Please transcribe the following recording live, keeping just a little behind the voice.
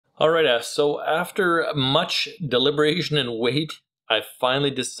Alright, so after much deliberation and wait, I finally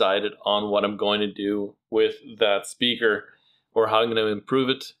decided on what I'm going to do with that speaker, or how I'm going to improve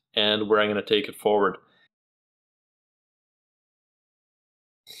it, and where I'm going to take it forward.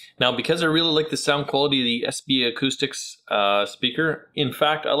 Now, because I really like the sound quality of the SB Acoustics speaker, in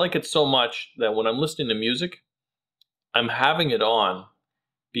fact, I like it so much that when I'm listening to music, I'm having it on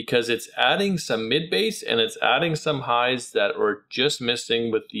because it's adding some mid bass and it's adding some highs that were just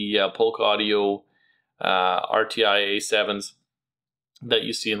missing with the Polk Audio RTI A7s that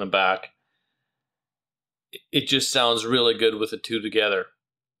you see in the back. It just sounds really good with the two together.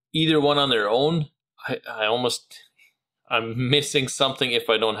 Either one on their own, I'm missing something if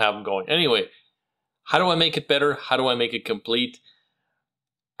I don't have them going. Anyway, how do I make it better? How do I make it complete?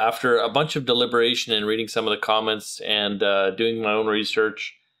 After a bunch of deliberation and reading some of the comments and doing my own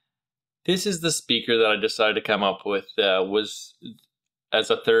research, this is the speaker that I decided to come up with, was as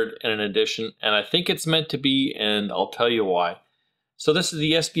a third and an addition, and I think it's meant to be, and I'll tell you why. So this is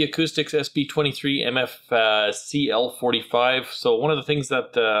the SB Acoustics SB23 MF-CL45. So one of the things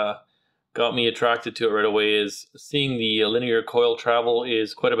that got me attracted to it right away is seeing the linear coil travel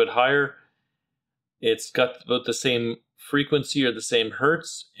is quite a bit higher. It's got about the same frequency or the same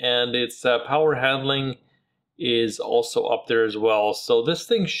hertz, and its power handling is also up there as well. So this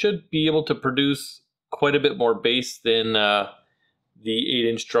thing should be able to produce quite a bit more bass than the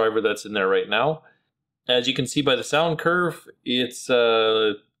 8-inch driver that's in there right now. As you can see by the sound curve, it's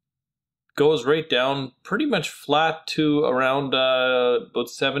goes right down pretty much flat to around about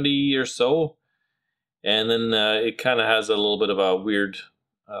 70 or so, and then it kind of has a little bit of a weird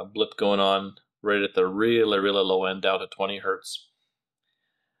blip going on right at the really low end down to 20 hertz.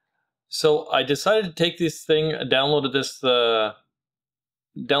 So I decided to take this thing, downloaded this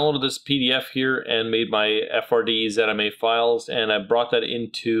PDF here and made my FRD ZMA files, and I brought that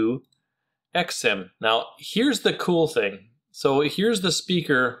into XSIM. Now here's the cool thing. So here's the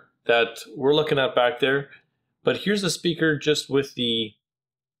speaker that we're looking at back there, but here's the speaker just with the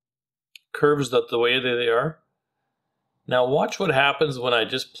curves the way that they are. Now watch what happens when I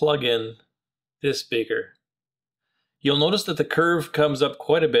just plug in this speaker. You'll notice that the curve comes up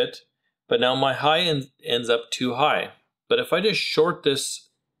quite a bit, but now my high ends up too high. But if I just short this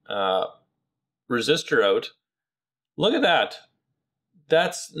resistor out, look at that.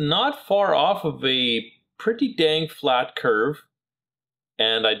 That's not far off of a pretty dang flat curve,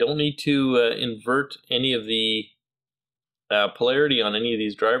 and I don't need to invert any of the polarity on any of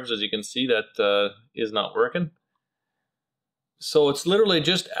these drivers. As you can see, that is not working. So it's literally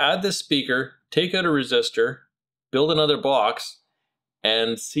just add this speaker, take out a resistor, build another box,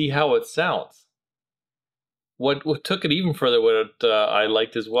 and see how it sounds. What took it even further, what I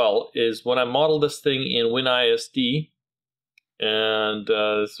liked as well, is when I modeled this thing in WinISD, and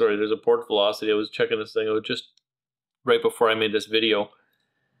sorry, there's a port velocity. I was checking this thing out just right before I made this video.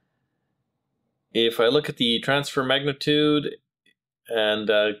 If I look at the transfer magnitude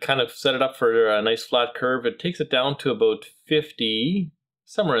and kind of set it up for a nice flat curve, it takes it down to about 50,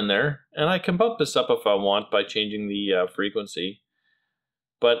 somewhere in there, and I can bump this up if I want by changing the frequency.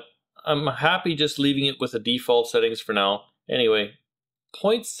 But I'm happy just leaving it with the default settings for now. Anyway,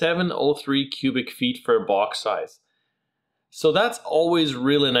 0.703 cubic feet for a box size. So that's always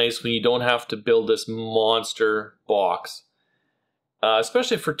really nice when you don't have to build this monster box.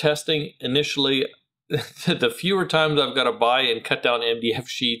 Especially for testing initially, the fewer times I've got to buy and cut down MDF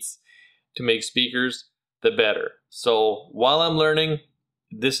sheets to make speakers, the better. So while I'm learning,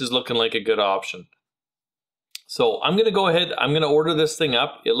 this is looking like a good option. So I'm going to go ahead, I'm going to order this thing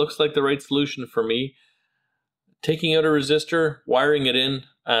up. It looks like the right solution for me. Taking out a resistor, wiring it in,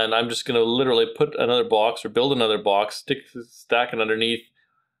 and I'm just going to literally put another box or build another box, stack it underneath,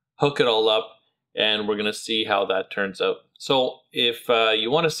 hook it all up, and we're going to see how that turns out. So if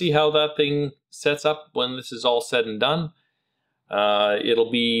you want to see how that thing sets up when this is all said and done,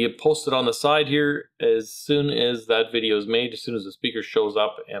 it'll be posted on the side here as soon as that video is made, as soon as the speaker shows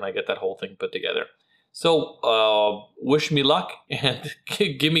up and I get that whole thing put together. So wish me luck, and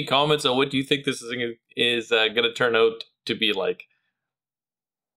give me comments on what you think this is going to turn out to be like.